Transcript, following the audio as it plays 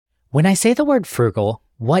When I say the word frugal,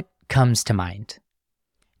 what comes to mind?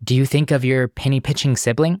 Do you think of your penny-pinching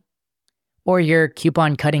sibling? Or your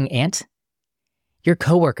coupon-cutting aunt? Your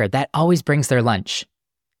coworker that always brings their lunch?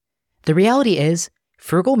 The reality is,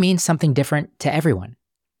 frugal means something different to everyone.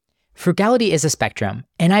 Frugality is a spectrum,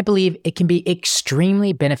 and I believe it can be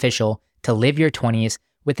extremely beneficial to live your 20s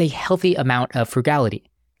with a healthy amount of frugality.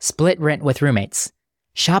 Split rent with roommates.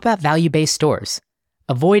 Shop at value-based stores.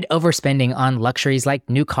 Avoid overspending on luxuries like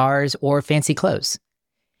new cars or fancy clothes.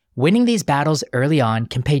 Winning these battles early on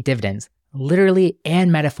can pay dividends, literally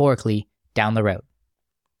and metaphorically, down the road.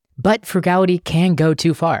 But frugality can go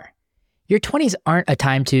too far. Your 20s aren't a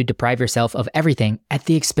time to deprive yourself of everything at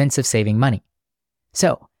the expense of saving money.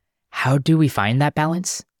 So, how do we find that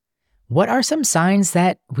balance? What are some signs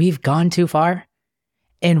that we've gone too far?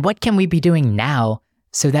 And what can we be doing now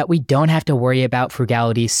so that we don't have to worry about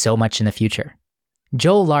frugality so much in the future?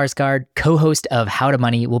 Joel Larsgaard, co-host of How to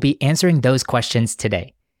Money, will be answering those questions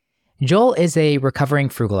today. Joel is a recovering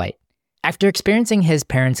frugalite. After experiencing his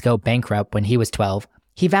parents go bankrupt when he was 12,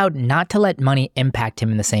 he vowed not to let money impact him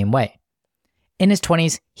in the same way. In his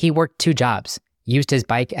 20s, he worked 2 jobs, used his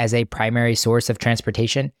bike as a primary source of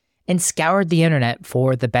transportation, and scoured the internet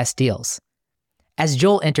for the best deals. As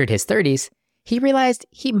Joel entered his 30s, he realized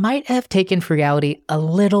he might have taken frugality a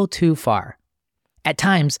little too far. At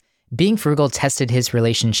times, being frugal tested his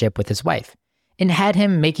relationship with his wife and had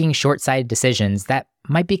him making short-sighted decisions that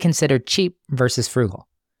might be considered cheap versus frugal.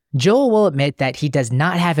 Joel will admit that he does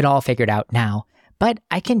not have it all figured out now, but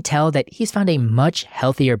I can tell that he's found a much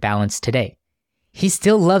healthier balance today. He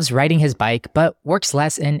still loves riding his bike, but works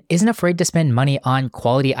less and isn't afraid to spend money on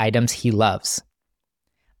quality items he loves.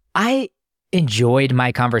 I enjoyed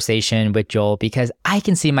my conversation with Joel because I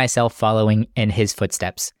can see myself following in his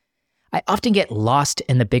footsteps. I often get lost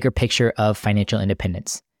in the bigger picture of financial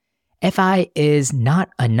independence. FI is not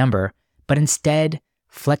a number, but instead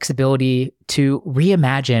flexibility to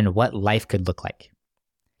reimagine what life could look like.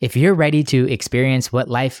 If you're ready to experience what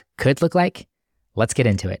life could look like, let's get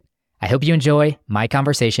into it. I hope you enjoy my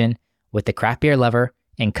conversation with the craft beer lover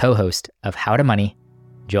and co-host of How to Money,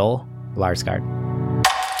 Joel Larsgaard.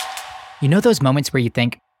 You know those moments where you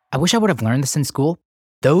think, I wish I would have learned this in school?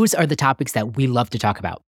 Those are the topics that we love to talk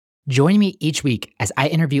about. Join me each week as I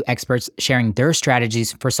interview experts sharing their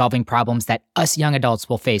strategies for solving problems that us young adults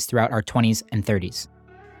will face throughout our 20s and 30s.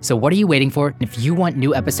 So what are you waiting for? If you want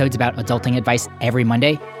new episodes about adulting advice every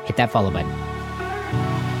Monday, hit that follow button.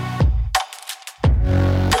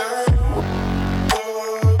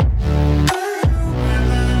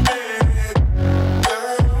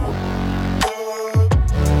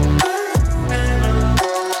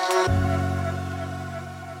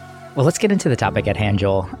 Well, let's get into the topic at hand,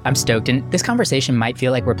 Joel. I'm stoked, and this conversation might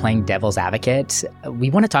feel like we're playing devil's advocate. We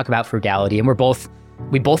want to talk about frugality, and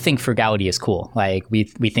we both think frugality is cool. Like we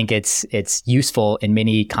think it's useful in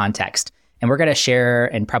many contexts, and we're going to share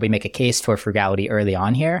and probably make a case for frugality early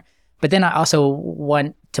on here. But then I also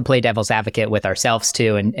want to play devil's advocate with ourselves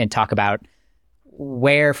too, and talk about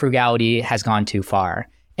where frugality has gone too far,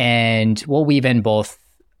 and we'll weave in both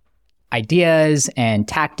ideas and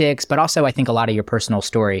tactics, but also I think a lot of your personal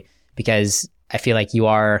story. Because I feel like you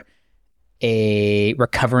are a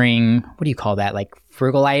recovering, what do you call that? Like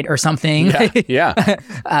frugalite or something? Yeah.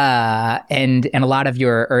 And a lot of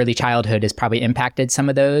your early childhood has probably impacted some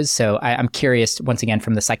of those. So I'm curious, once again,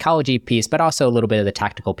 from the psychology piece, but also a little bit of the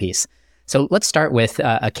tactical piece. So let's start with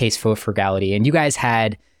a case for frugality. And you guys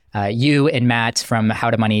had, you and Matt from How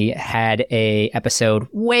to Money had a episode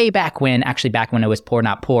way back when it was Poor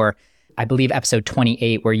Not Poor. I believe episode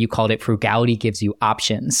 28, where you called it Frugality Gives You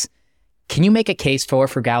Options. Can you make a case for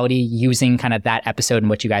frugality using kind of that episode and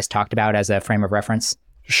what you guys talked about as a frame of reference?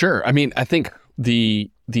 Sure. I mean, I think the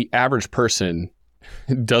average person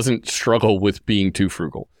doesn't struggle with being too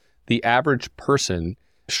frugal. The average person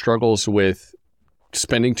struggles with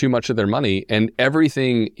spending too much of their money, and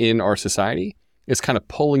everything in our society is kind of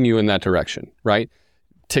pulling you in that direction, right?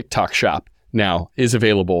 TikTok Shop now is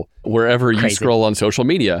available wherever you scroll on social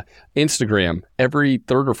media. Instagram, every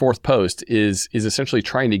third or fourth post is essentially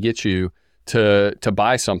trying to get you to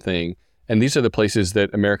buy something. And these are the places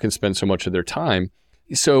that Americans spend so much of their time.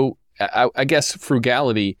 So I guess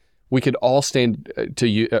frugality, we could all stand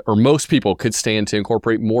to, or most people could stand to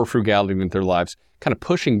incorporate more frugality into their lives, kind of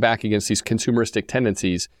pushing back against these consumeristic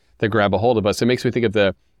tendencies that grab a hold of us. It makes me think of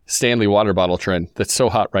the Stanley water bottle trend that's so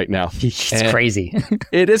hot right now. It's crazy.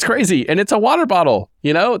 It is crazy. And it's a water bottle, a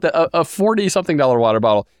 $40-something water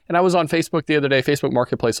bottle. And I was on Facebook the other day, Facebook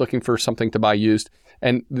Marketplace, looking for something to buy used.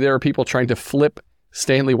 And there are people trying to flip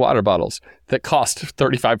Stanley water bottles that cost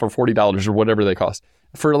 $35 or $40 or whatever they cost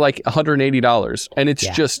for like $180. And it's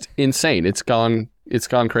just insane. It's gone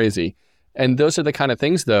crazy. And those are the kind of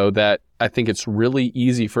things, though, that I think it's really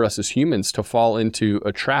easy for us as humans to fall into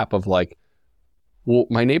a trap of like, well,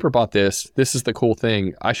 my neighbor bought this. This is the cool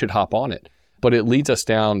thing. I should hop on it. But it leads us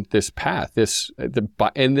down this path.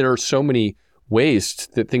 And there are so many ways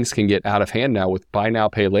that things can get out of hand now with buy now,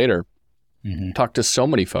 pay later. Mm-hmm. Talk to so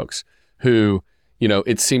many folks who,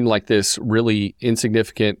 it seemed like this really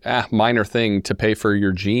insignificant, minor thing to pay for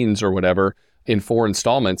your jeans or whatever in 4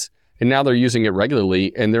 installments. And now they're using it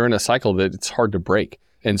regularly and they're in a cycle that it's hard to break.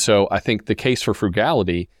 And so I think the case for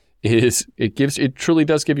frugality is it truly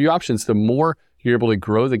does give you options. The more you're able to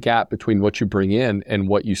grow the gap between what you bring in and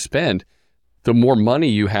what you spend, the more money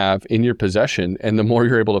you have in your possession and the more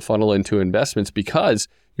you're able to funnel into investments because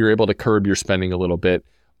you're able to curb your spending a little bit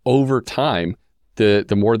over time.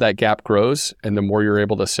 The more that gap grows and the more you're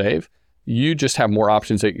able to save, you just have more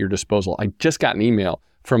options at your disposal. I just got an email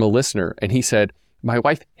from a listener and he said, my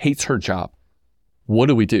wife hates her job. What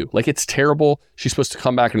do we do? Like, it's terrible. She's supposed to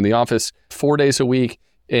come back into the office 4 days a week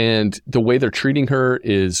and the way they're treating her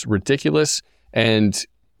is ridiculous.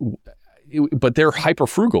 But they're hyper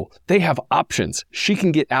frugal. They have options. She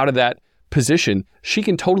can get out of that position. She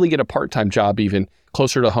can totally get a part-time job even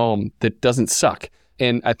closer to home that doesn't suck.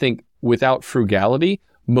 And I think without frugality,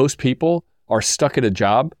 most people are stuck at a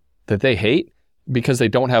job that they hate because they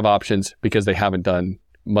don't have options because they haven't done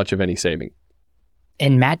much of any saving.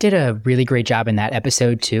 And Matt did a really great job in that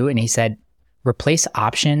episode too. And he said, replace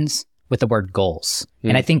options with the word goals.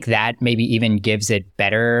 And I think that maybe even gives it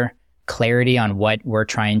better clarity on what we're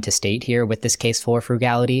trying to state here with this case for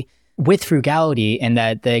frugality. With frugality, and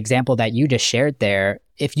the example that you just shared there,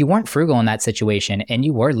 if you weren't frugal in that situation and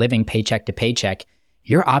you were living paycheck to paycheck,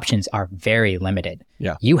 your options are very limited.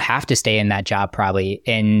 Yeah. You have to stay in that job probably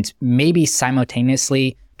and maybe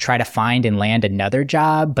simultaneously try to find and land another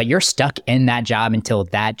job, but you're stuck in that job until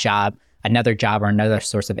that job, another job or another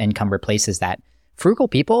source of income replaces that. Frugal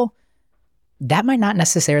people, that might not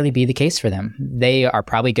necessarily be the case for them. They are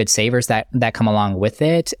probably good savers that come along with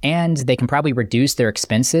it, and they can probably reduce their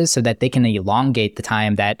expenses so that they can elongate the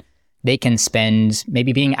time that they can spend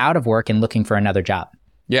maybe being out of work and looking for another job.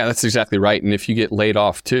 Yeah, that's exactly right. And if you get laid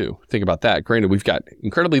off too, think about that. Granted, we've got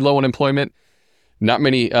incredibly low unemployment, not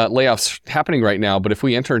many layoffs happening right now, but if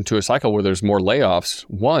we enter into a cycle where there's more layoffs,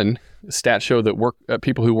 one, stats show that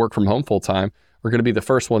people who work from home full time are going to be the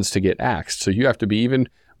first ones to get axed. So you have to be even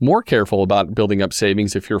more careful about building up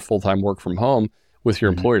savings if you're full-time work from home with your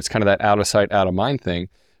employer. It's kind of that out of sight, out of mind thing.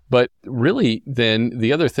 But really, then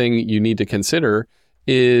the other thing you need to consider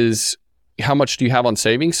is how much do you have on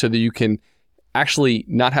savings so that you can actually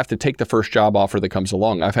not have to take the first job offer that comes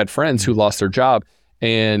along. I've had friends who lost their job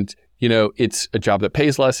and, it's a job that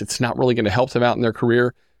pays less. It's not really going to help them out in their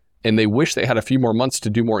career. And they wish they had a few more months to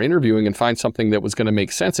do more interviewing and find something that was going to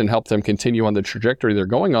make sense and help them continue on the trajectory they're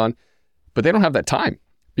going on. But they don't have that time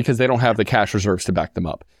because they don't have the cash reserves to back them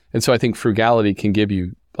up. And so I think frugality can give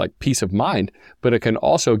you like peace of mind, but it can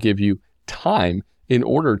also give you time in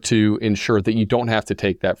order to ensure that you don't have to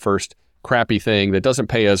take that first crappy thing that doesn't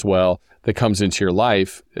pay as well that comes into your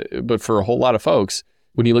life. But for a whole lot of folks,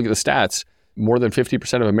 when you look at the stats, more than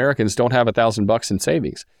 50% of Americans don't have $1,000 in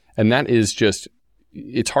savings. And that is just,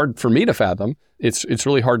 it's hard for me to fathom. It's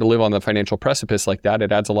really hard to live on the financial precipice like that.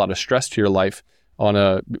 It adds a lot of stress to your life on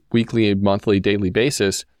a weekly, monthly, daily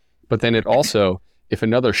basis. But then it also, if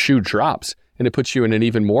another shoe drops and it puts you in an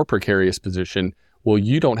even more precarious position, well,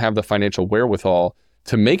 you don't have the financial wherewithal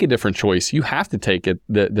to make a different choice. You have to take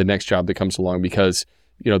the next job that comes along because,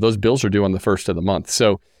 those bills are due on the first of the month.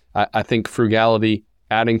 So I think frugality,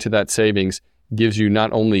 adding to that savings, gives you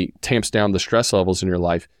not only tamps down the stress levels in your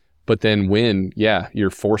life, but then when,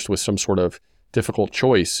 you're forced with some sort of difficult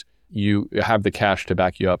choice, you have the cash to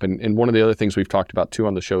back you up. And one of the other things we've talked about too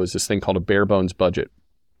on the show is this thing called a bare bones budget.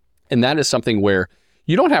 And that is something where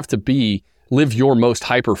you don't have to live your most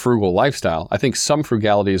hyper frugal lifestyle. I think some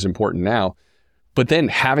frugality is important now, but then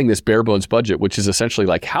having this bare bones budget, which is essentially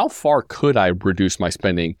like, how far could I reduce my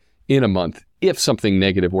spending in a month if something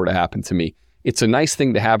negative were to happen to me? It's a nice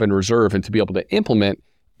thing to have in reserve and to be able to implement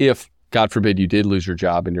if, God forbid, you did lose your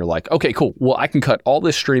job and you're like, okay, cool. Well, I can cut all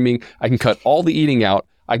this streaming. I can cut all the eating out.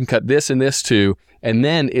 I can cut this and this too. And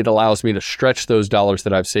then it allows me to stretch those dollars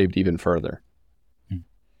that I've saved even further.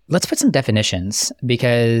 Let's put some definitions,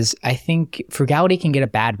 because I think frugality can get a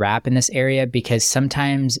bad rap in this area because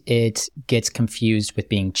sometimes it gets confused with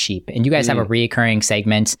being cheap. And you guys have a recurring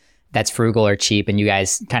segment that's frugal or cheap, and you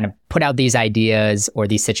guys kind of put out these ideas or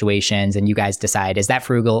these situations and you guys decide, is that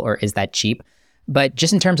frugal or is that cheap? But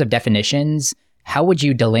just in terms of definitions, how would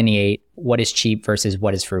you delineate what is cheap versus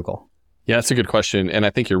what is frugal? Yeah, that's a good question. And I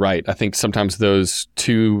think you're right. I think sometimes those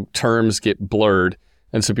two terms get blurred.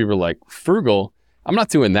 And so people are like, frugal, I'm not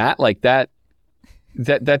doing that. Like that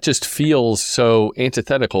just feels so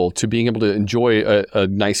antithetical to being able to enjoy a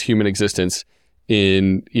nice human existence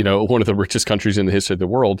in, one of the richest countries in the history of the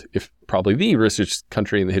world, if probably the richest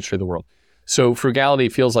country in the history of the world. So frugality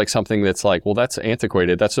feels like something that's like, well, that's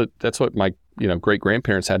antiquated. That's what my, great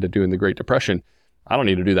grandparents had to do in the Great Depression. I don't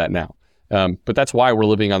need to do that now. But that's why we're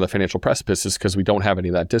living on the financial precipice, is because we don't have any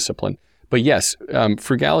of that discipline. But yes,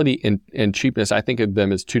 frugality and cheapness, I think of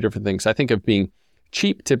them as two different things. I think of being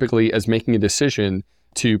cheap typically as making a decision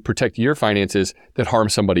to protect your finances that harm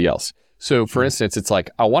somebody else. So for instance, it's like,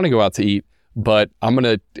 I want to go out to eat, but I'm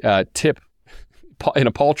going to tip in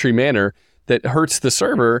a paltry manner that hurts the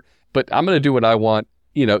server, but I'm going to do what I want,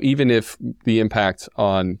 even if the impact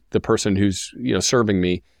on the person who's, serving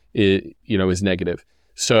me is negative.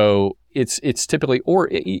 So it's typically, or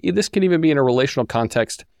this can even be in a relational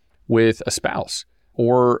context with a spouse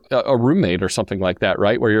or a roommate or something like that,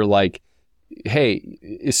 right? Where you're like, hey,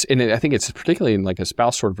 and I think it's particularly in like a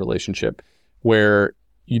spouse sort of relationship where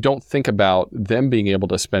you don't think about them being able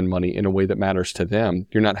to spend money in a way that matters to them.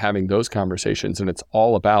 You're not having those conversations, and it's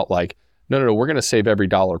all about like, no, we're going to save every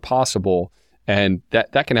dollar possible. And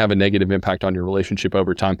that can have a negative impact on your relationship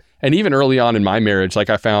over time. And even early on in my marriage, like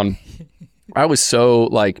I found I was so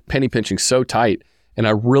like penny pinching so tight, and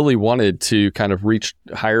I really wanted to kind of reach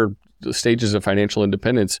higher stages of financial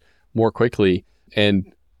independence more quickly,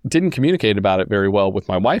 and didn't communicate about it very well with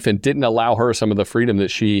my wife, and didn't allow her some of the freedom that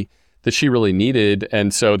she really needed.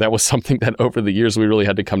 And so that was something that over the years we really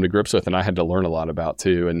had to come to grips with, and I had to learn a lot about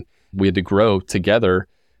too. And we had to grow together.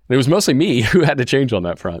 And it was mostly me who had to change on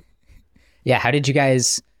that front. Yeah. How did you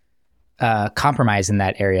guys compromise in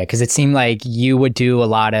that area? Because it seemed like you would do a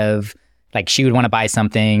lot of, like, she would want to buy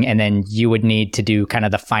something, and then you would need to do kind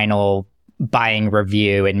of the final buying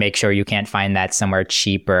review and make sure you can't find that somewhere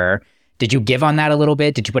cheaper. Did you give on that a little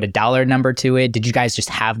bit? Did you put a dollar number to it? Did you guys just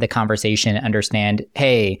have the conversation and understand,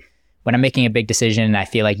 hey, when I'm making a big decision, I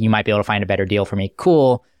feel like you might be able to find a better deal for me.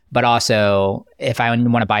 Cool. But also, if I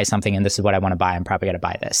want to buy something and this is what I want to buy, I'm probably going to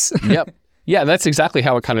buy this. Yep. Yeah, that's exactly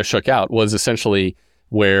how it kind of shook out, was essentially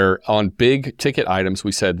where on big ticket items,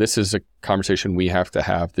 we said, this is a conversation we have to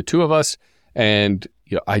have, the two of us. And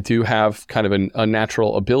I do have kind of an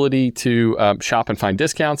unnatural ability to shop and find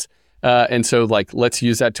discounts. And so like, let's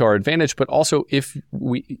use that to our advantage. But also if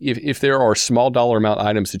there are small dollar amount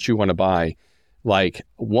items that you want to buy, like,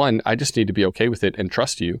 one, I just need to be okay with it and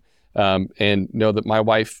trust you, and know that my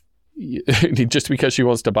wife, just because she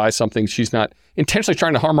wants to buy something, she's not intentionally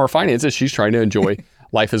trying to harm our finances. She's trying to enjoy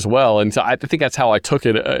life as well. And so I think that's how I took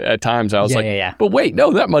it at times. I was but wait,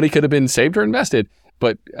 no, that money could have been saved or invested.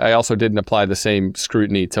 But I also didn't apply the same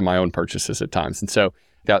scrutiny to my own purchases at times. And so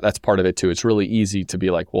that's part of it too. It's really easy to be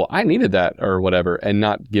like, well, I needed that or whatever, and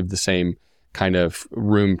not give the same kind of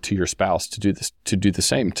room to your spouse to do the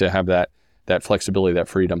same, to have that flexibility, that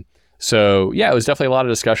freedom. So yeah, it was definitely a lot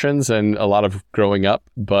of discussions and a lot of growing up.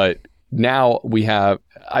 But now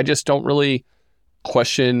I just don't really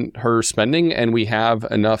question her spending, and we have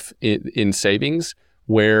enough in savings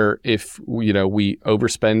where if we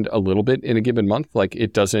overspend a little bit in a given month, like,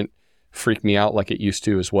 it doesn't freak me out like it used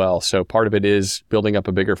to as well. So part of it is building up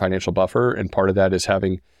a bigger financial buffer, and part of that is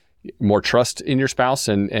having more trust in your spouse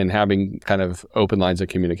and having kind of open lines of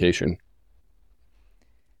communication.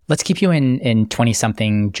 Let's keep you in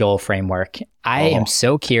 20-something Joel framework. I am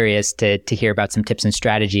so curious to hear about some tips and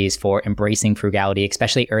strategies for embracing frugality,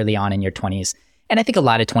 especially early on in your 20s. And I think a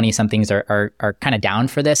lot of 20-somethings are kind of down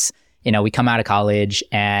for this. We come out of college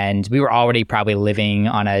and we were already probably living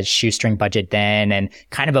on a shoestring budget then, and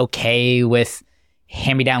kind of okay with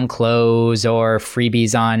hand-me-down clothes or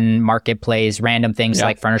freebies on Marketplace, random things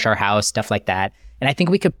like furnish our house, stuff like that. And I think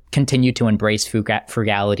we could continue to embrace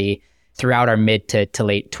frugality throughout our mid to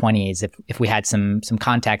late 20s if we had some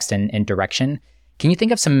context and direction. Can you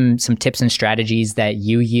think of some tips and strategies that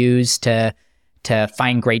you use to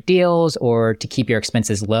find great deals or to keep your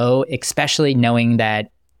expenses low, especially knowing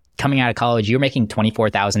that coming out of college, you're making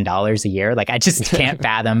 $24,000 a year? Like, I just can't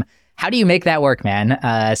fathom. How do you make that work, man?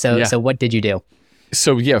 So what did you do?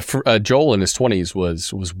 So Joel in his 20s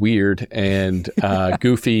was weird and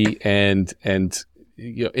goofy and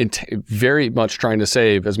very much trying to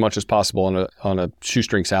save as much as possible on a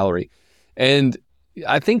shoestring salary. And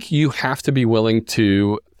I think you have to be willing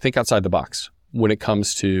to think outside the box when it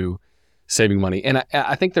comes to saving money. And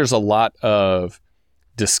I think there's a lot of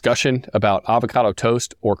discussion about avocado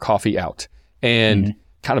toast or coffee out. And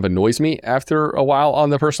kind of annoys me after a while on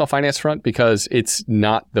the personal finance front, because it's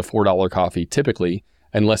not the $4 coffee typically,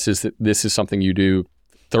 unless this is something you do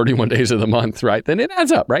 31 days of the month, right? Then it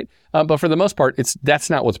adds up, right? But for the most part, that's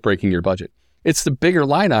not what's breaking your budget. It's the bigger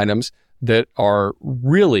line items that are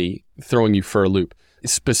really throwing you for a loop,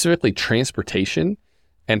 specifically transportation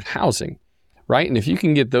and housing, right? And if you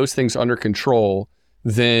can get those things under control,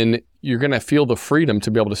 then you're going to feel the freedom to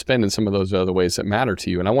be able to spend in some of those other ways that matter to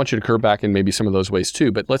you. And I want you to curve back in maybe some of those ways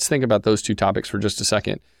too. But let's think about those two topics for just a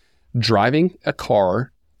second. Driving a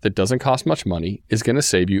car that doesn't cost much money is going to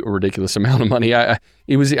save you a ridiculous amount of money. I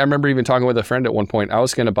remember even talking with a friend at one point. I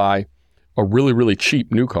was going to buy a really, really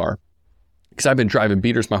cheap new car because I've been driving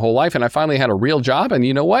beaters my whole life, and I finally had a real job. And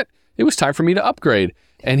you know what? It was time for me to upgrade.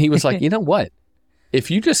 And he was like, you know what? If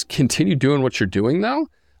you just continue doing what you're doing though,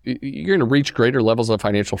 you're going to reach greater levels of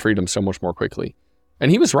financial freedom so much more quickly. And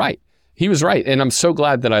he was right. He was right. And I'm so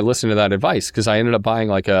glad that I listened to that advice, because I ended up buying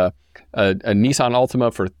like a Nissan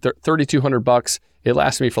Altima for $3,200. It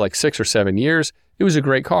lasted me for like 6 or 7 years. It was a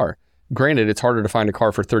great car. Granted, it's harder to find a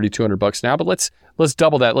car for $3,200 now, but let's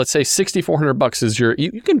double that. Let's say $6,400 is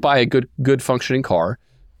you can buy a good functioning car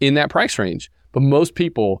in that price range. But most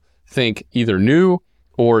people think either new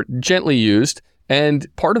or gently used. And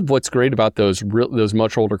part of what's great about those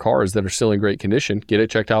much older cars that are still in great condition, get it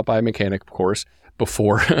checked out by a mechanic, of course,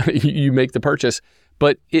 before you make the purchase.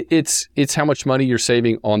 But it's how much money you're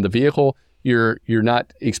saving on the vehicle. You're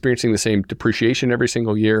not experiencing the same depreciation every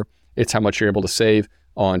single year. It's how much you're able to save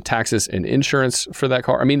on taxes and insurance for that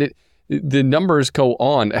car. I mean, the numbers go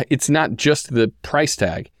on. It's not just the price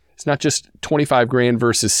tag. It's not just 25 grand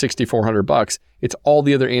versus $6,400. It's all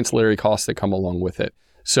the other ancillary costs that come along with it.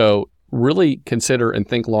 So really consider and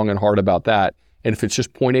think long and hard about that. And if it's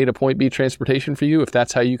just point A to point B transportation for you, if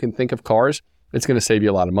that's how you can think of cars, it's going to save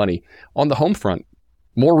you a lot of money. On the home front,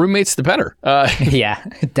 more roommates, the better. Yeah,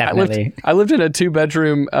 definitely. I lived in a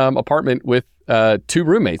 2-bedroom apartment with 2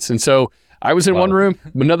 roommates. And so I was in one room,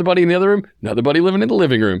 another buddy in the other room, another buddy living in the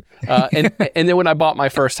living room. And then when I bought my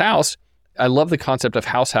first house, I love the concept of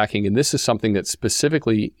house hacking. And this is something that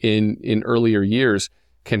specifically in earlier years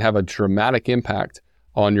can have a dramatic impact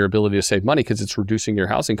on your ability to save money, because it's reducing your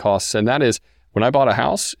housing costs. And that is, when I bought a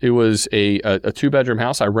house, it was a 2-bedroom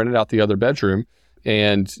house. I rented out the other bedroom,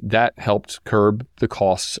 and that helped curb the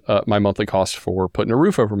costs, my monthly costs for putting a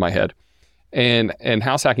roof over my head. And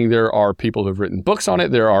house hacking, there are people who've written books on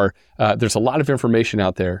it. There's a lot of information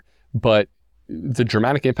out there, but the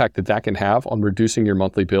dramatic impact that can have on reducing your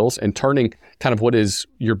monthly bills and turning kind of what is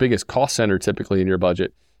your biggest cost center typically in your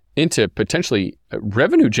budget into potentially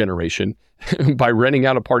revenue generation by renting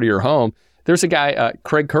out a part of your home. There's a guy,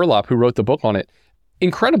 Craig Kurlop, who wrote the book on it.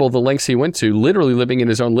 Incredible the lengths he went to, literally living in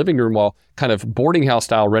his own living room while kind of boarding house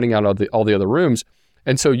style, renting out all the other rooms.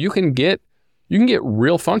 And so you can get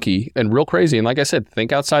real funky and real crazy. And like I said,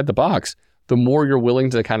 think outside the box. The more you're willing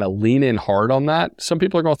to kind of lean in hard on that, some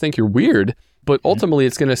people are going to think you're weird, but ultimately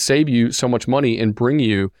it's going to save you so much money and bring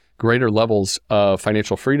you greater levels of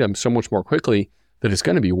financial freedom so much more quickly that it's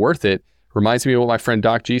going to be worth it. Reminds me of what my friend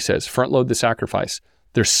Doc G says, front load the sacrifice.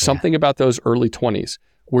 There's something about those early 20s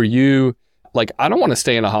where you, like, I don't want to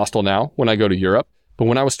stay in a hostel now when I go to Europe, but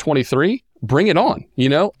when I was 23, bring it on,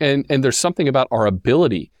 And there's something about our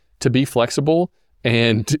ability to be flexible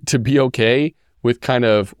and to be okay with kind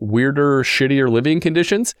of weirder, shittier living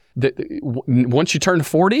conditions that once you turn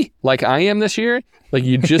 40, like I am this year, like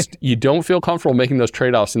you don't feel comfortable making those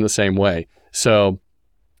trade-offs in the same way. So,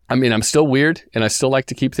 I mean, I'm still weird and I still like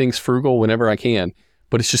to keep things frugal whenever I can,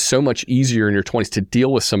 but it's just so much easier in your 20s to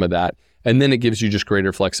deal with some of that. And then it gives you just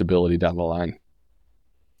greater flexibility down the line.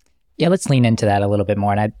 Yeah, let's lean into that a little bit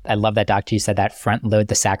more. And I love that Dr. G said that front load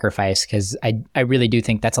the sacrifice, because I really do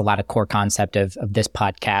think that's a lot of core concept of this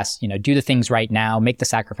podcast. Do the things right now, make the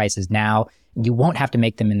sacrifices now. You won't have to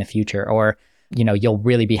make them in the future, or, you'll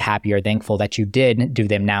really be happy or thankful that you did do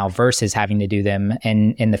them now versus having to do them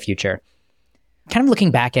in the future. Kind of looking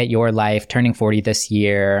back at your life, turning 40 this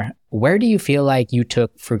year, where do you feel like you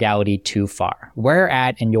took frugality too far? Where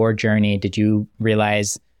at in your journey did you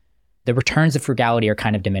realize the returns of frugality are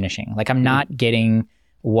kind of diminishing? Like, I'm not getting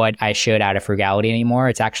what I should out of frugality anymore.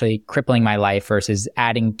 It's actually crippling my life versus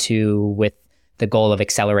adding to with the goal of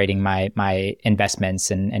accelerating my investments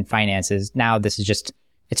and finances. Now this is just,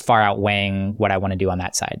 it's far outweighing what I want to do on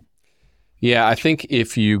that side. Yeah, I think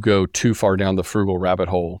if you go too far down the frugal rabbit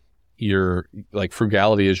hole, you're like,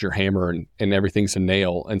 frugality is your hammer and everything's a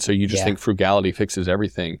nail. And so you just think frugality fixes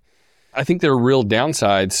everything. I think there are real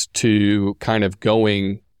downsides to kind of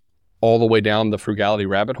going all the way down the frugality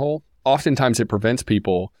rabbit hole. Oftentimes it prevents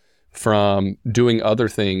people from doing other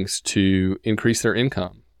things to increase their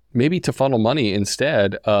income, maybe to funnel money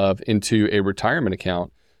instead of into a retirement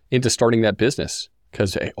account, into starting that business.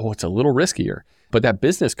 Because, it's a little riskier. But that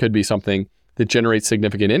business could be something that generates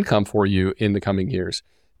significant income for you in the coming years.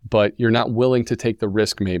 But you're not willing to take the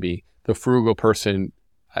risk maybe. The frugal person,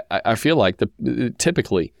 I feel like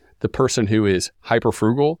typically the person who is hyper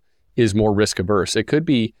frugal is more risk averse. It could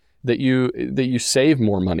be that you save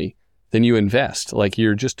more money than you invest. Like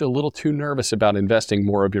you're just a little too nervous about investing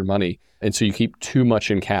more of your money. And so you keep too much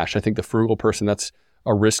in cash. I think the frugal person, that's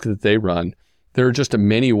a risk that they run. There are just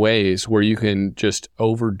many ways where you can just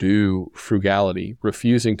overdo frugality,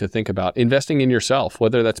 refusing to think about investing in yourself,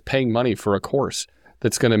 whether that's paying money for a course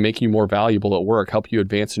that's going to make you more valuable at work, help you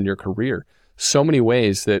advance in your career. So many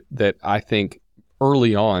ways that I think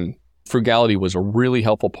early on, frugality was a really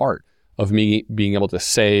helpful part of me being able to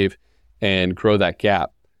save and grow that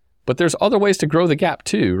gap. But there's other ways to grow the gap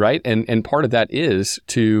too, right? And part of that is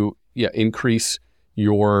to increase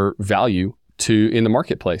your value in the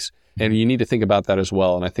marketplace. And you need to think about that as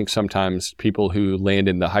well. And I think sometimes people who land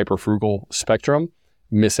in the hyper frugal spectrum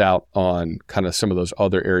miss out on kind of some of those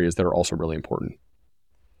other areas that are also really important.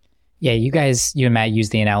 Yeah, you and Matt use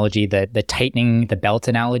the analogy, the tightening the belt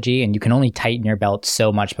analogy, and you can only tighten your belt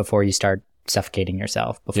so much before you start suffocating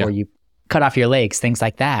yourself, before you cut off your legs, things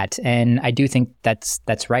like that. And I do think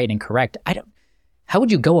that's right and correct. How would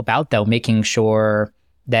you go about though, making sure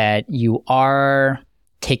that you are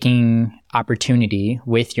taking opportunity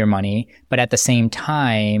with your money, but at the same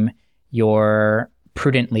time, you're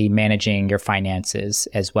prudently managing your finances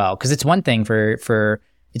as well? Because it's one thing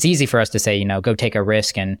it's easy for us to say, go take a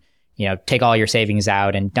risk and, take all your savings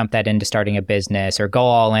out and dump that into starting a business or go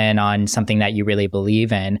all in on something that you really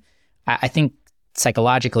believe in. I think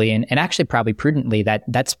psychologically and actually probably prudently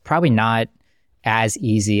that's probably not as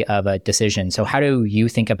easy of a decision. So how do you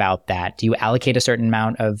think about that? Do you allocate a certain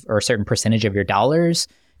amount or a certain percentage of your dollars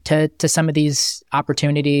to some of these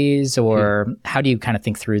opportunities, or how do you kind of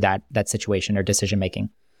think through that situation or decision making?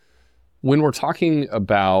 When we're talking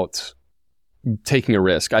about taking a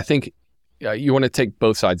risk, I think you want to take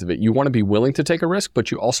both sides of it. You want to be willing to take a risk, but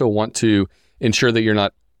you also want to ensure that you're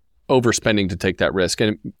not overspending to take that risk.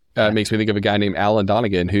 And it makes me think of a guy named Alan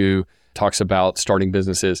Donegan who talks about starting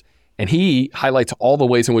businesses. And he highlights all the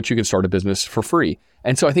ways in which you can start a business for free.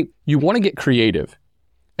 And so I think you want to get creative.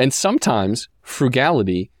 And sometimes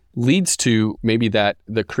frugality leads to maybe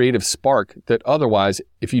the creative spark that otherwise,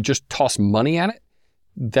 if you just toss money at it,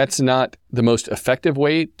 that's not the most effective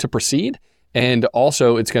way to proceed. And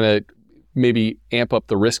also it's going to maybe amp up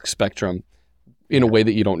the risk spectrum in a way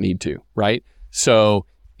that you don't need to, right? So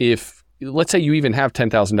if, let's say you even have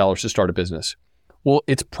 $10,000 to start a business, well,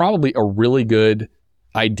 it's probably a really good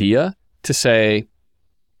idea to say,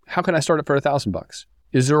 how can I start it for $1,000?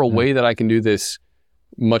 Is there a way that I can do this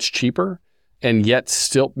much cheaper and yet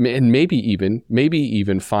still, and maybe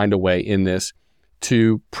even find a way in this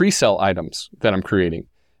to pre-sell items that I'm creating,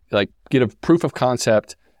 like get a proof of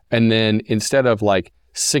concept. And then instead of like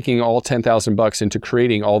sinking all $10,000 into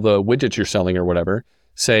creating all the widgets you're selling or whatever,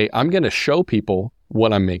 say, I'm going to show people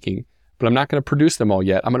what I'm making, but I'm not going to produce them all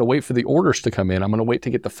yet. I'm going to wait for the orders to come in. I'm going to wait to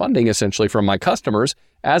get the funding essentially from my customers.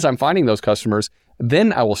 As I'm finding those customers,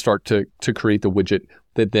 then I will start to create the widget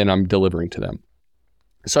that then I'm delivering to them.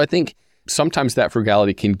 So I think sometimes that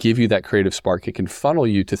frugality can give you that creative spark. It can funnel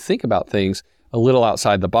you to think about things a little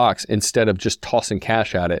outside the box instead of just tossing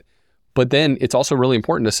cash at it. But then it's also really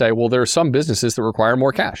important to say, well, there are some businesses that require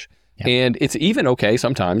more cash. Yeah. And it's even okay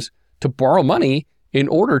sometimes to borrow money in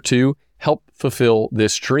order to help fulfill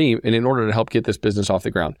this dream and in order to help get this business off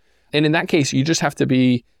the ground. And in that case, you just have to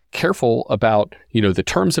be careful about, the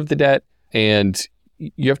terms of the debt, and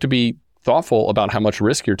you have to be thoughtful about how much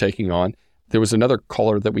risk you're taking on. There was another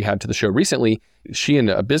caller that we had to the show recently. She and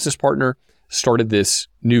a business partner started this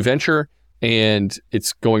new venture and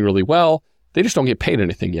it's going really well. They just don't get paid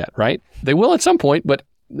anything yet, right? They will at some point, but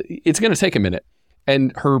it's going to take a minute.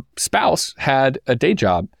 And her spouse had a day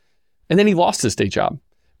job and then he lost his day job.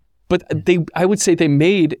 But I would say they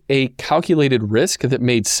made a calculated risk that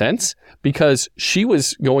made sense because she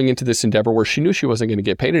was going into this endeavor where she knew she wasn't going to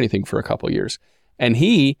get paid anything for a couple of years. And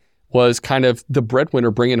he was kind of the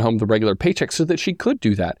breadwinner bringing home the regular paycheck so that she could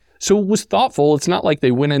do that. So it was thoughtful. It's not like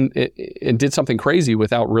they went in and did something crazy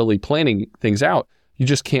without really planning things out. You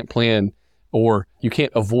just can't plan, or you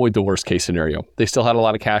can't avoid the worst case scenario. They still had a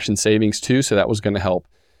lot of cash and savings too, so that was going to help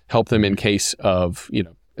them in case of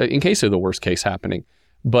the worst case happening.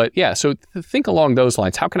 But yeah, so think along those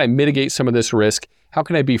lines. How can I mitigate some of this risk? How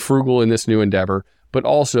can I be frugal in this new endeavor, but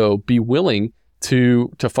also be willing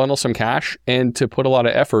to funnel some cash and to put a lot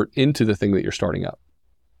of effort into the thing that you're starting up?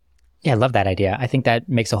 Yeah, I love that idea. I think that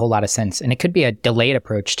makes a whole lot of sense. And it could be a delayed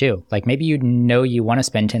approach too. Like maybe you know you want to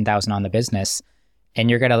spend 10,000 on the business and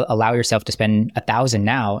you're going to allow yourself to spend 1,000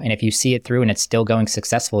 now. And if you see it through and it's still going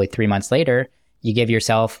successfully 3 months later, you give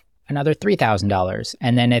yourself another $3,000.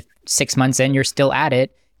 And then if 6 months in, you're still at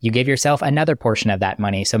it, you give yourself another portion of that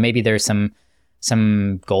money. So maybe there's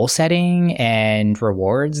some goal setting and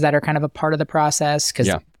rewards that are kind of a part of the process. Because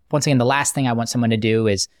once again, the last thing I want someone to do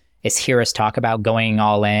is hear us talk about going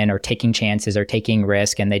all in or taking chances or taking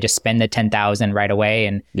risk, and they just spend the 10,000 right away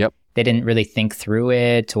and they didn't really think through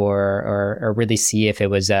it or really see if it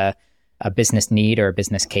was a business need or a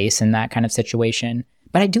business case in that kind of situation.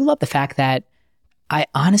 But I do love the fact that I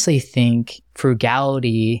honestly think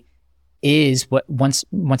frugality is what, once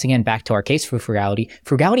again, back to our case for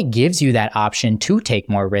frugality gives you that option to take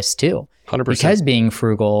more risks too. 100%. Because being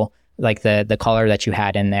frugal, like the caller that you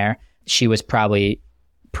had in there, she was probably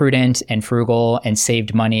prudent and frugal and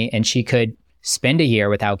saved money, and she could spend a year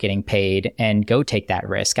without getting paid and go take that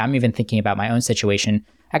risk. I'm even thinking about my own situation.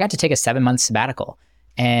 I got to take a 7-month sabbatical,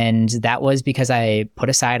 and that was because I put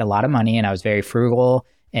aside a lot of money and I was very frugal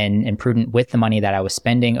and prudent with the money that I was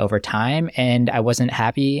spending over time. And I wasn't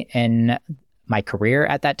happy in my career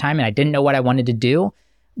at that time, and I didn't know what I wanted to do,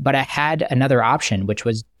 but I had another option, which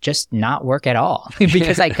was just not work at all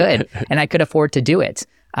because I could, and I could afford to do it.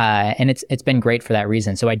 And it's been great for that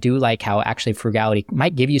reason. So I do like how actually frugality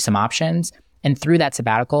might give you some options. And through that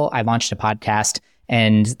sabbatical, I launched a podcast,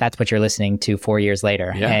 and that's what you're listening to 4 years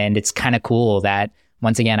later. Yeah. And it's kind of cool that,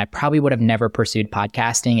 once again, I probably would have never pursued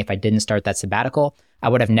podcasting if I didn't start that sabbatical. I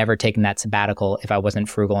would have never taken that sabbatical if I wasn't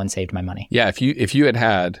frugal and saved my money. Yeah, if you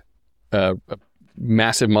had a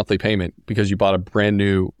massive monthly payment because you bought a brand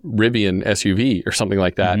new Rivian SUV or something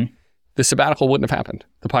like that, the sabbatical wouldn't have happened.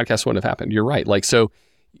 The podcast wouldn't have happened. You're right. Like, so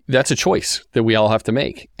that's a choice that we all have to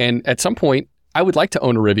make. And at some point, I would like to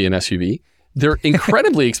own a Rivian SUV. They're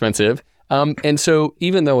incredibly expensive. And so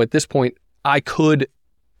even though at this point I could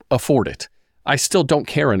afford it, I still don't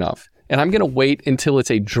care enough. And I'm going to wait until it's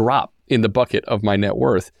a drop in the bucket of my net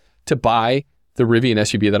worth to buy the Rivian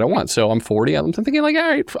SUV that I want. So I'm 40. I'm thinking like, all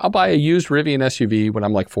right, I'll buy a used Rivian SUV when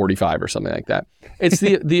I'm like 45 or something like that. It's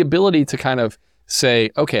the ability to kind of say,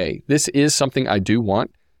 okay, this is something I do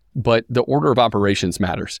want, but the order of operations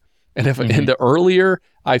matters. And if and the earlier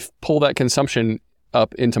I pull that consumption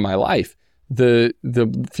up into my life, the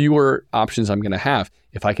fewer options I'm going to have.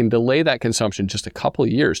 If I can delay that consumption just a couple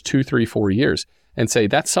of years, 2, 3, 4 years, and say,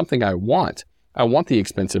 that's something I want. I want the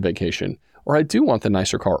expensive vacation, or I do want the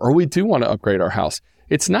nicer car, or we do want to upgrade our house.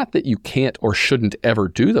 It's not that you can't or shouldn't ever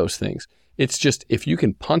do those things. It's just if you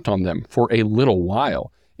can punt on them for a little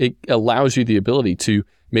while, it allows you the ability to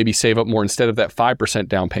maybe save up more instead of that 5%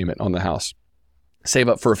 down payment on the house. Save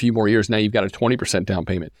up for a few more years. Now you've got a 20% down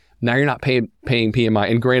payment. Now you're not paying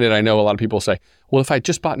PMI. And granted, I know a lot of people say, well, if I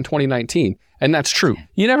just bought in 2019, and that's true.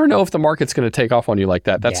 You never know if the market's going to take off on you like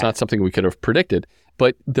that. That's not something we could have predicted.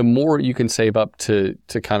 But the more you can save up to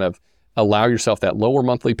kind of allow yourself that lower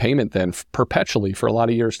monthly payment then perpetually for a lot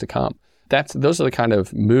of years to come. Those are the kind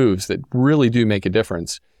of moves that really do make a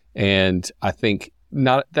difference. And I think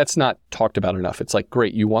that's not talked about enough. It's like,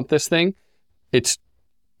 great, you want this thing? It's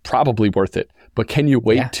probably worth it. But can you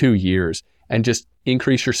wait 2 years and just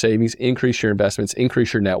increase your savings, increase your investments,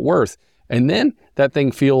 increase your net worth? And then that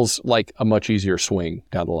thing feels like a much easier swing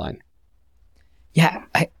down the line. Yeah.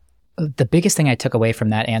 The biggest thing I took away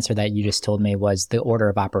from that answer that you just told me was the order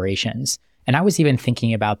of operations. And I was even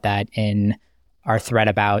thinking about that in our thread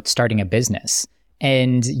about starting a business.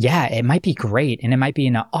 And yeah, it might be great. And it might be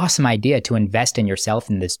an awesome idea to invest in yourself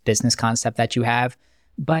in this business concept that you have.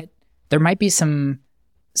 But there might be some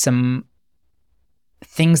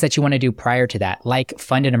things that you want to do prior to that, like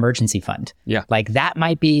fund an emergency fund. Yeah. Like that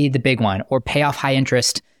might be the big one, or pay off high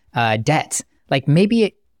interest debt. Like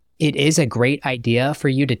maybe it is a great idea for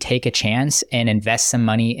you to take a chance and invest some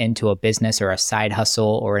money into a business or a side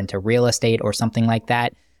hustle or into real estate or something like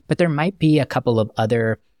that. But there might be a couple of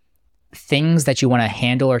other things that you want to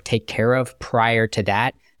handle or take care of prior to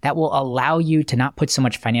that will allow you to not put so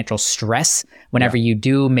much financial stress whenever you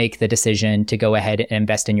do make the decision to go ahead and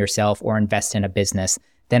invest in yourself or invest in a business.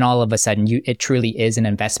 Then all of a sudden, it truly is an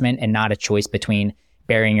investment and not a choice between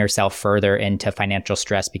burying yourself further into financial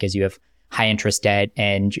stress because you have high interest debt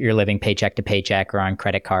and you're living paycheck to paycheck or on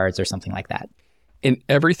credit cards or something like that. And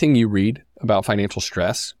everything you read about financial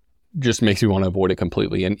stress just makes me want to avoid it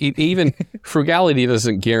completely. And even frugality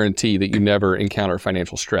doesn't guarantee that you never encounter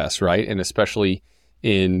financial stress, right? And especially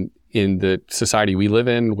in the society we live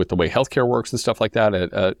in with the way healthcare works and stuff like that,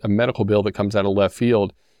 a medical bill that comes out of left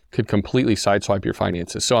field could completely sideswipe your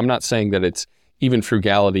finances. So I'm not saying that it's even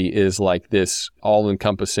frugality is like this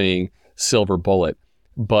all-encompassing silver bullet,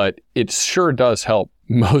 but it sure does help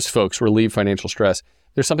most folks relieve financial stress.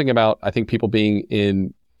 There's something about, I think, people being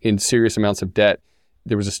in serious amounts of debt.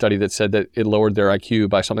 There was a study that said that it lowered their IQ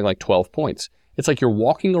by something like 12 points. It's like you're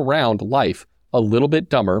walking around life a little bit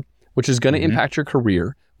dumber, which is going to impact your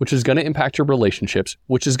career, which is going to impact your relationships,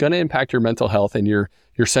 which is going to impact your mental health and your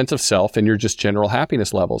sense of self and your just general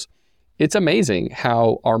happiness levels. It's amazing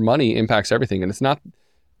how our money impacts everything. And it's not,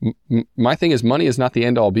 my thing is, money is not the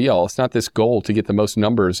end all be all. It's not this goal to get the most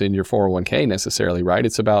numbers in your 401k necessarily, right?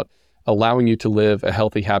 It's about allowing you to live a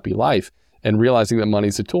healthy, happy life and realizing that money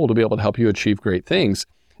is a tool to be able to help you achieve great things.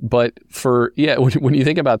 But when you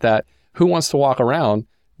think about that, who wants to walk around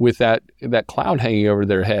with that cloud hanging over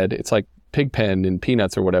their head? It's like Pigpen and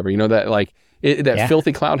Peanuts or whatever, that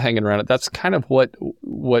filthy cloud hanging around it. That's kind of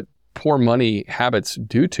what poor money habits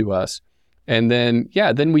do to us. And then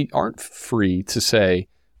we aren't free to say,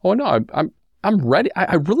 oh no, I'm ready.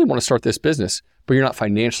 I really want to start this business, but you're not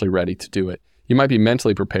financially ready to do it. You might be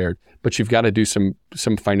mentally prepared, but you've got to do some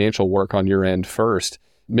financial work on your end first.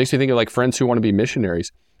 It makes me think of like friends who want to be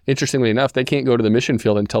missionaries. Interestingly enough, they can't go to the mission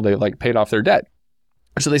field until they like paid off their debt.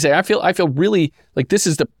 So they say, I feel really like this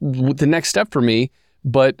is the next step for me,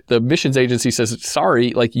 but the missions agency says,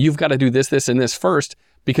 sorry, like you've got to do this, this, and this first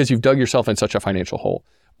because you've dug yourself in such a financial hole.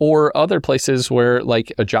 Or other places where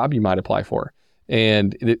like a job you might apply for.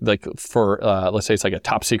 And let's say it's like a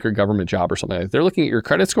top secret government job or something like that. They're looking at your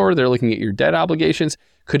credit score. They're looking at your debt obligations.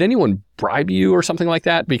 Could anyone bribe you or something like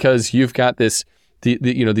that because you've got these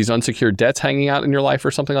unsecured debts hanging out in your life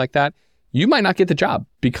or something like that? You might not get the job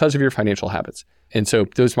because of your financial habits. And so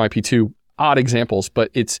those might be two odd examples, but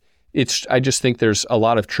I just think there's a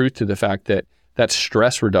lot of truth to the fact that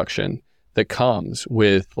stress reduction that comes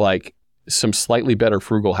with like some slightly better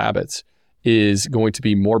frugal habits is going to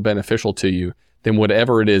be more beneficial to you than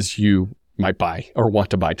whatever it is you might buy or want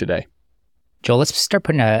to buy today. Joel, let's start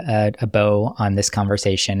putting a bow on this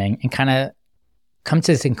conversation and kind of come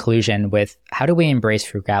to the conclusion with how do we embrace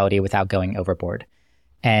frugality without going overboard?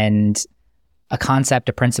 And a concept,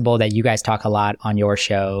 a principle that you guys talk a lot on your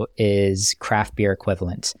show is craft beer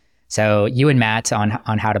equivalent. So you and Matt on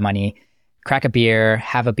How to Money crack a beer,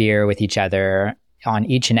 have a beer with each other on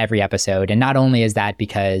each and every episode. And not only is that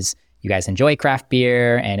because you guys enjoy craft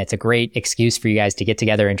beer and it's a great excuse for you guys to get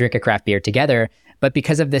together and drink a craft beer together, but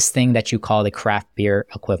because of this thing that you call the craft beer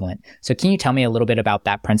equivalent. So can you tell me a little bit about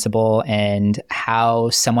that principle and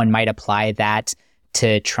how someone might apply that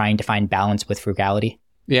to trying to find balance with frugality?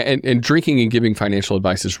 Yeah, and drinking and giving financial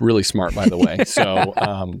advice is really smart, by the way. So,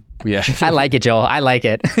 yeah. I like it, Joel. I like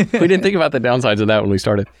it. We didn't think about the downsides of that when we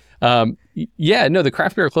started. The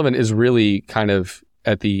craft beer equivalent is really kind of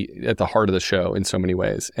at the heart of the show in so many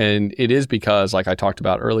ways. And it is because, like I talked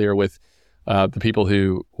about earlier with the people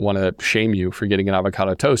who want to shame you for getting an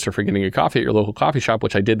avocado toast or for getting a coffee at your local coffee shop,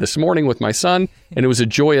 which I did this morning with my son. And it was a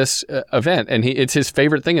joyous event. And it's his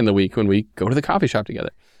favorite thing in the week when we go to the coffee shop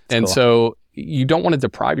together. That's and cool. So you don't want to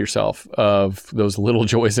deprive yourself of those little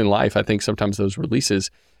joys in life. I think sometimes those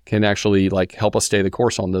releases can actually like help us stay the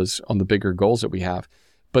course on the bigger goals that we have.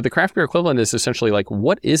 But the craft beer equivalent is essentially like,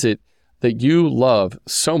 what is it that you love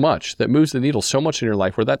so much that moves the needle so much in your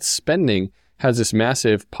life where that spending has this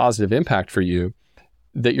massive positive impact for you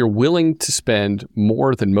that you're willing to spend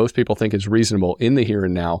more than most people think is reasonable in the here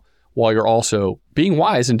and now while you're also being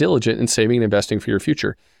wise and diligent in saving and investing for your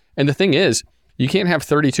future. And the thing is, you can't have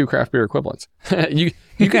 32 craft beer equivalents. You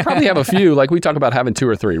could probably have a few, like we talk about having 2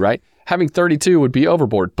 or 3, right? Having 32 would be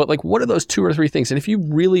overboard. But like, what are those 2 or 3 things? And if you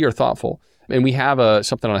really are thoughtful, and we have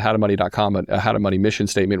something on howtomoney.com, a How to Money mission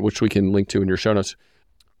statement, which we can link to in your show notes,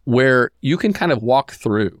 where you can kind of walk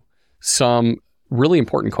through some really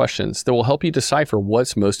important questions that will help you decipher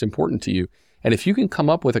what's most important to you. And if you can come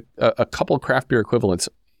up with a couple of craft beer equivalents,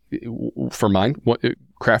 for mine,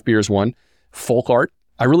 craft beer is one, folk art.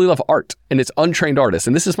 I really love art, and it's untrained artists.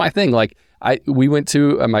 And this is my thing. Like we went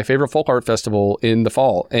to my favorite folk art festival in the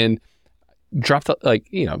fall and dropped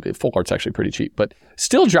folk art's actually pretty cheap, but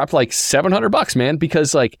still dropped like $700, man,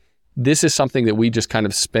 because like this is something that we just kind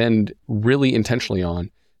of spend really intentionally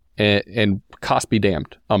on and cost be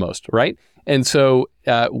damned almost, right? And so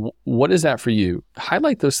what is that for you?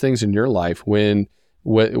 Highlight those things in your life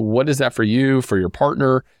what is that for you, for your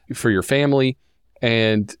partner, for your family?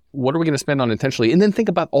 And what are we going to spend on intentionally? And then think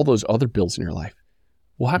about all those other bills in your life.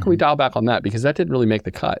 Well, how can we dial back on that? Because that didn't really make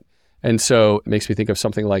the cut. And so it makes me think of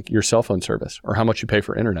something like your cell phone service or how much you pay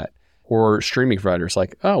for internet or streaming providers.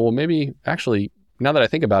 Like, oh, well, maybe actually, now that I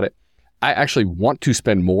think about it, I actually want to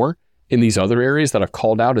spend more in these other areas that I've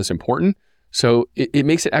called out as important. So it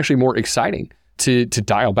makes it actually more exciting to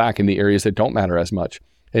dial back in the areas that don't matter as much.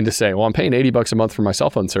 And to say, well, I'm paying $80 a month for my cell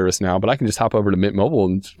phone service now, but I can just hop over to Mint Mobile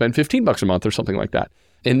and spend $15 a month or something like that.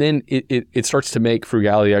 And then it starts to make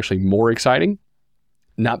frugality actually more exciting,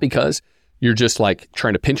 not because you're just like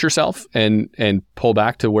trying to pinch yourself and pull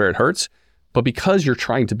back to where it hurts, but because you're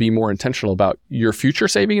trying to be more intentional about your future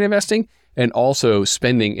saving and investing, and also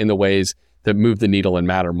spending in the ways that move the needle and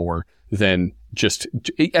matter more than just,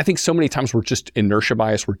 I think so many times we're just inertia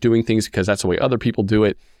bias. We're doing things because that's the way other people do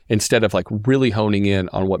it, instead of like really honing in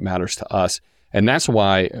on what matters to us. And that's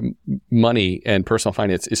why money and personal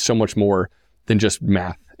finance is so much more than just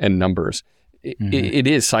math and numbers. It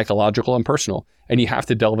is psychological and personal. And you have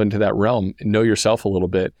to delve into that realm and know yourself a little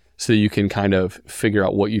bit so that you can kind of figure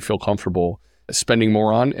out what you feel comfortable spending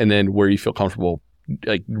more on, and then where you feel comfortable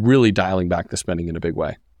like really dialing back the spending in a big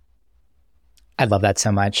way. I love that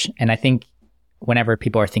so much. And I think whenever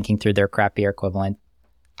people are thinking through their craft beer equivalent,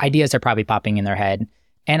 ideas are probably popping in their head.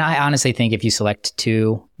 And I honestly think if you select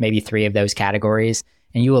 2, maybe 3 of those categories,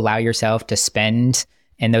 and you allow yourself to spend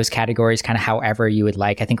in those categories kind of however you would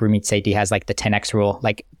like. I think Ramit Sethi has like the 10x rule,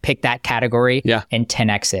 like pick that category and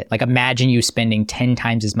 10x it. Like imagine you spending 10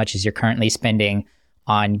 times as much as you're currently spending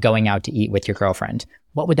on going out to eat with your girlfriend.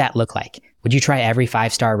 What would that look like? Would you try every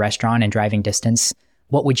 5-star restaurant and driving distance?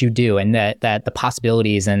 What would you do? And the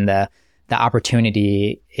possibilities and the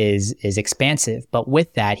opportunity is expansive. But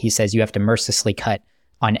with that, he says you have to mercilessly cut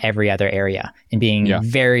on every other area, and being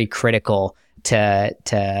very critical to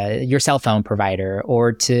your cell phone provider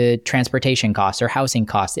or to transportation costs or housing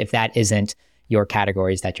costs if that isn't your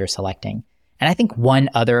categories that you're selecting. And I think one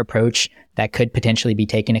other approach that could potentially be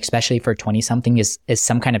taken, especially for 20-something, is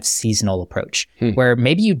some kind of seasonal approach where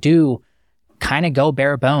maybe you do kind of go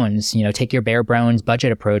bare bones, take your bare bones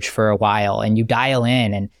budget approach for a while, and you dial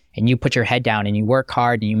in and you put your head down and you work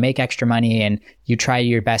hard and you make extra money and you try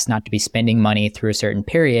your best not to be spending money through a certain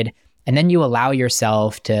period. And then you allow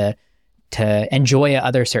yourself to enjoy a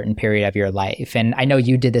other certain period of your life. And I know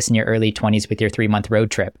you did this in your early 20s with your 3-month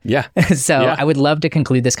road trip. Yeah. I would love to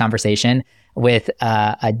conclude this conversation with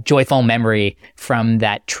a joyful memory from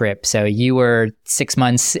that trip. So you were 6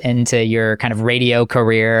 months into your kind of radio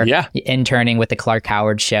career, interning with the Clark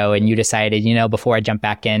Howard show, and you decided, before I jump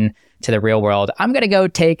back in to the real world, I'm going to go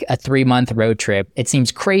take a 3-month road trip. It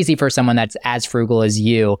seems crazy for someone that's as frugal as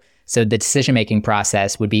you. So the decision-making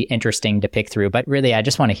process would be interesting to pick through. But really, I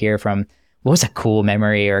just want to hear from, what was a cool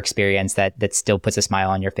memory or experience that still puts a smile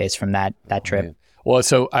on your face from that trip? Man. Well,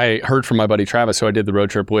 so I heard from my buddy Travis, who I did the road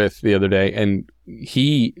trip with the other day, and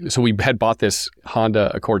so we had bought this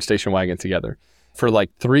Honda Accord station wagon together for like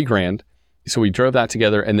 $3,000. So we drove that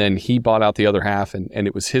together, and then he bought out the other half, and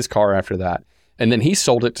it was his car after that. And then he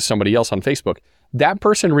sold it to somebody else on Facebook. That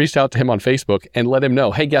person reached out to him on Facebook and let him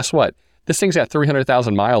know, hey, guess what? This thing's got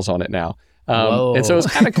 300,000 miles on it now. And so it was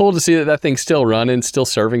kind of cool to see that thing's still running, still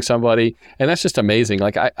serving somebody. And that's just amazing.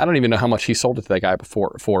 Like, I don't even know how much he sold it to that guy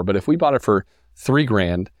before, but if we bought it for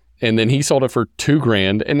 $3,000 and then he sold it for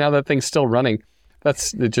 $2,000 and now that thing's still running,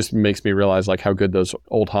 it just makes me realize like how good those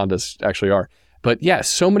old Hondas actually are. But yeah,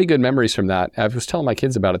 so many good memories from that. I was telling my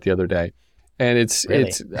kids about it the other day, and it's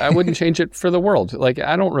I wouldn't change it for the world. Like,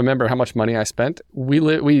 I don't remember how much money I spent.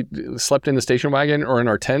 We slept in the station wagon or in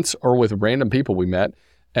our tents or with random people we met.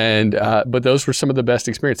 And but those were some of the best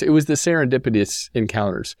experiences. It was the serendipitous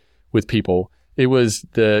encounters with people. It was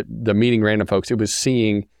the meeting random folks. It was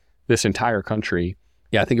seeing this entire country.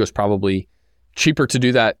 Yeah, I think it was probably cheaper to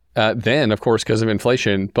do that then, of course, because of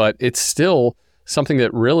inflation. But it's still something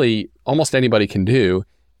that really almost anybody can do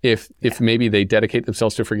if maybe they dedicate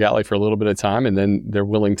themselves to frugality for a little bit of time, and then they're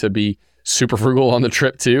willing to be super frugal on the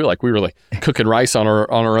trip too. Like, we were like cooking rice on our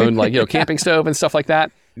own, like, camping stove and stuff like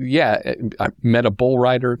that. Yeah, I met a bull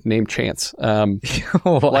rider named Chance.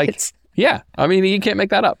 Yeah, I mean, you can't make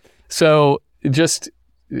that up. So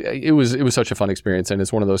it was such a fun experience, and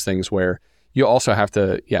it's one of those things where you also have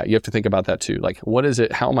to think about that too. Like, what is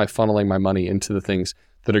it? How am I funneling my money into the things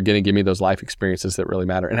that are going to give me those life experiences that really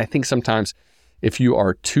matter? And I think sometimes if you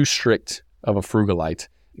are too strict of a frugalite,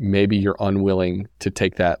 maybe you're unwilling to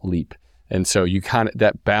take that leap. And so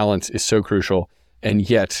that balance is so crucial. And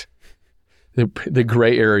yet the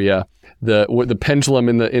gray area, the pendulum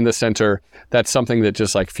in the center, that's something that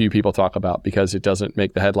just like few people talk about because it doesn't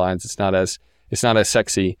make the headlines. It's not as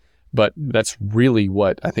sexy, but that's really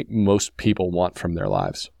what I think most people want from their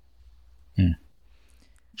lives.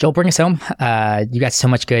 Joel, bring us home. You got so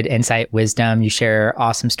much good insight, wisdom. You share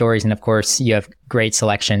awesome stories. And of course, you have great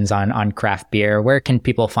selections on craft beer. Where can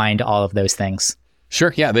people find all of those things?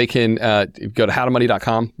 Sure. Yeah, they can go to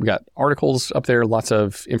howtomoney.com. We got articles up there, lots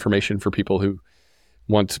of information for people who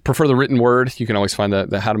prefer the written word, you can always find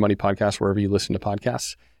the How to Money podcast wherever you listen to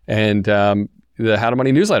podcasts. And the How to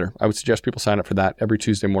Money newsletter, I would suggest people sign up for that. Every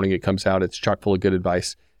Tuesday morning it comes out. It's chock full of good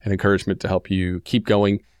advice and encouragement to help you keep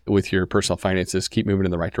going with your personal finances, keep moving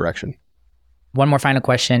in the right direction. One more final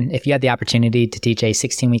question. If you had the opportunity to teach a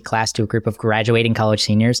 16-week class to a group of graduating college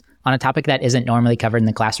seniors on a topic that isn't normally covered in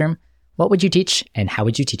the classroom, what would you teach and how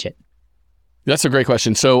would you teach it? That's a great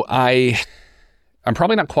question. So I'm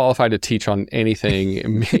probably not qualified to teach on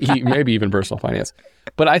anything, maybe even personal finance,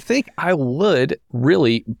 but I think I would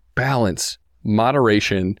really balance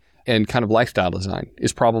moderation and kind of lifestyle design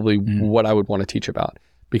is probably what I would want to teach about,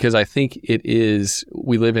 because I think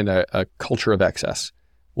we live in a culture of excess,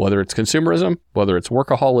 whether it's consumerism, whether it's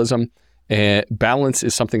workaholism, and balance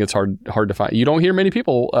is something that's hard to find. You don't hear many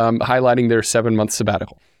people highlighting their 7-month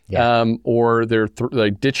sabbatical. Yeah. Or they're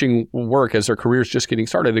ditching work as their career's just getting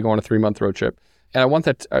started to go on a 3-month road trip. And I want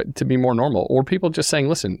that to be more normal. Or people just saying,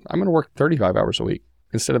 listen, I'm going to work 35 hours a week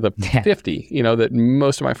instead of the 50, that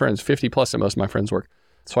most of my friends, 50 plus that most of my friends work.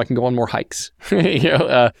 So I can go on more hikes,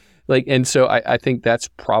 and so I think that's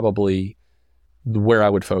probably where I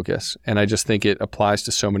would focus. And I just think it applies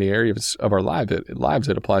to so many areas of our lives.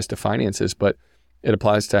 It applies to finances, but it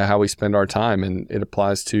applies to how we spend our time, and it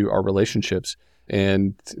applies to our relationships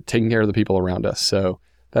and taking care of the people around us. So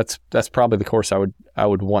that's probably the course I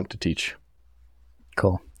would want to teach.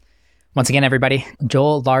 Cool. Once again, everybody,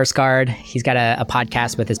 Joel Larsgaard, he's got a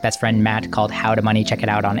podcast with his best friend, Matt, called How to Money. Check it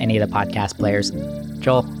out on any of the podcast players.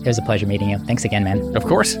 Joel, it was a pleasure meeting you. Thanks again, man. Of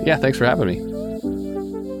course. Yeah, thanks for having me.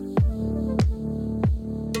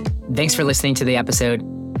 Thanks for listening to the episode.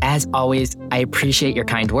 As always, I appreciate your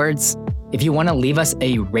kind words. If you want to leave us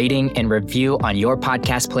a rating and review on your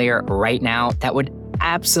podcast player right now, that would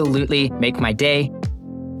absolutely make my day.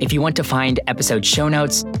 If you want to find episode show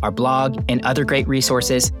notes, our blog, and other great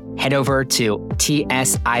resources, head over to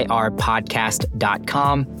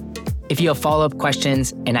tsirpodcast.com. If you have follow-up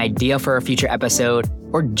questions, an idea for a future episode,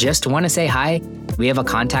 or just want to say hi, we have a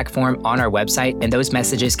contact form on our website, and those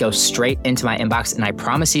messages go straight into my inbox, and I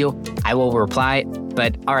promise you, I will reply.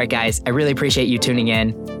 But all right, guys, I really appreciate you tuning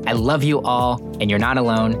in. I love you all, and you're not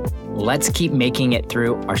alone. Let's keep making it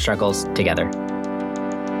through our struggles together.